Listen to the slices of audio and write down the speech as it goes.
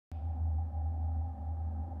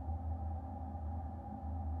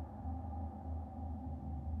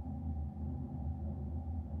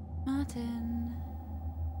Martin.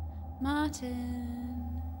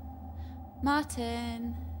 Martin.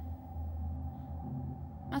 Martin.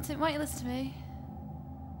 Martin, why don't you listen to me?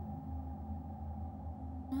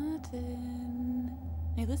 Martin.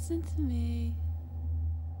 Hey, listen to me.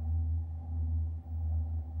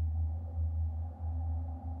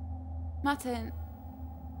 Martin.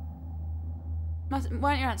 Martin, why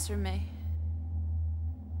aren't you answering me?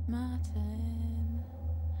 Martin.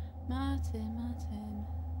 Martin, Martin.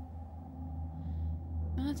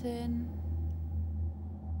 Martin.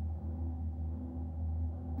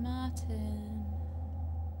 Martin.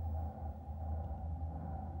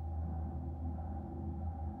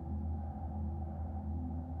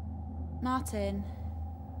 Martin.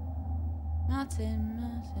 Martin,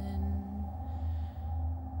 Martin.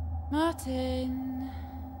 Martin.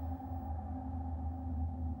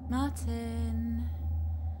 Martin.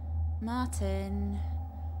 Martin.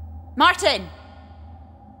 Martin!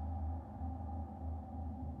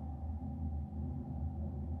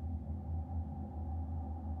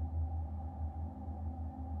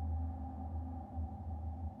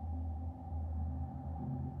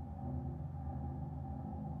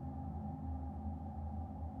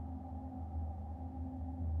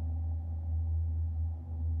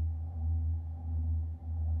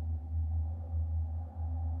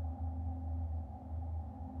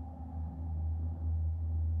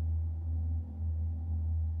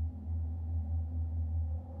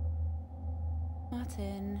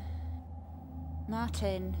 Martin.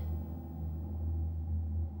 Martin.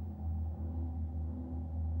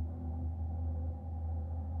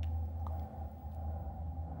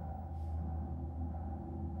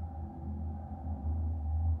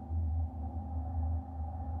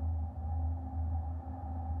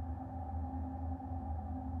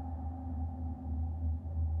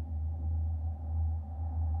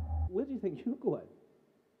 Where do you think you're going?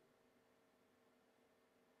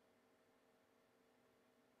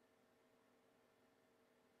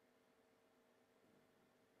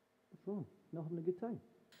 What's wrong? Not having a good time?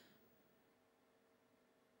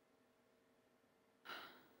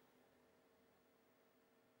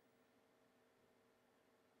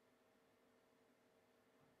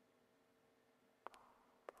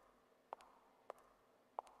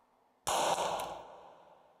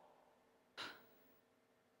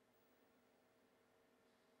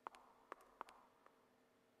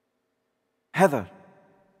 Heather.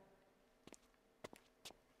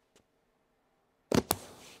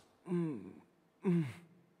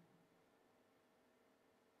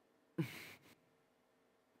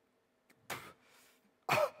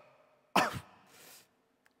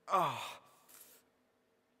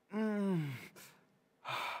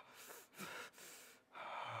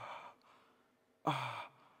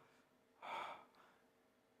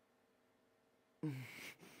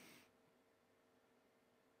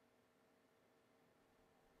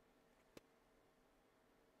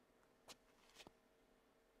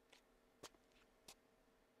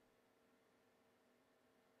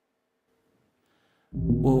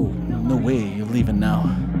 Whoa, no way, you're leaving now.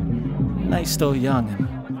 Night's still young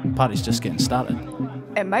and party's just getting started.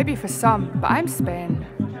 It might be for some, but I'm spent.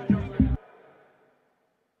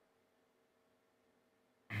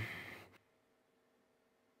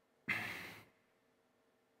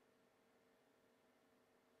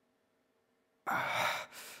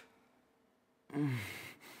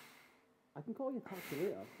 I can call you a taxi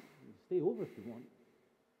later. You stay over if you want.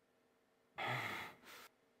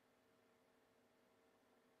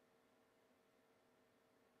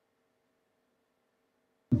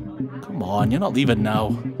 Come on, you're not leaving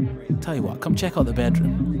now. Tell you what, come check out the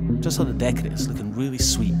bedroom. Just how the decorate's looking really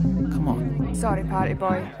sweet. Come on. Sorry, party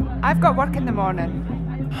boy. I've got work in the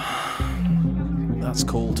morning. That's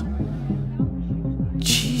cold.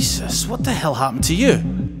 Jesus, what the hell happened to you?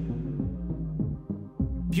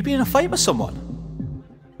 Have you been in a fight with someone?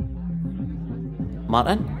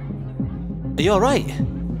 Martin? Are you alright?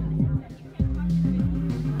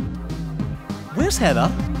 Where's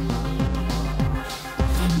Heather?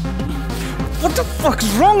 What the fuck's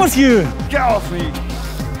wrong with you? Get off me!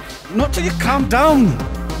 Not till you calm down!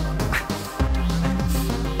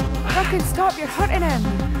 Duncan, stop, you're hurting him.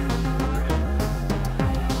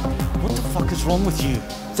 What the fuck is wrong with you?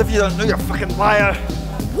 As if you don't know, you fucking liar!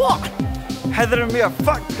 What? Heather and me are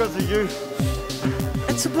fucked because of you.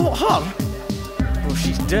 It's about her? Bro,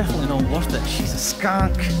 she's definitely not worth it. She's a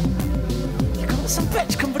skank. You can't let some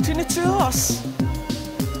bitch come between the two of us.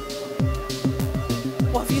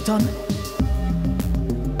 What have you done?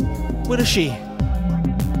 Where is she?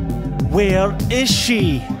 Where is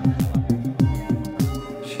she?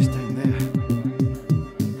 She's down there.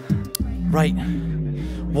 Right.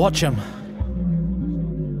 Watch him.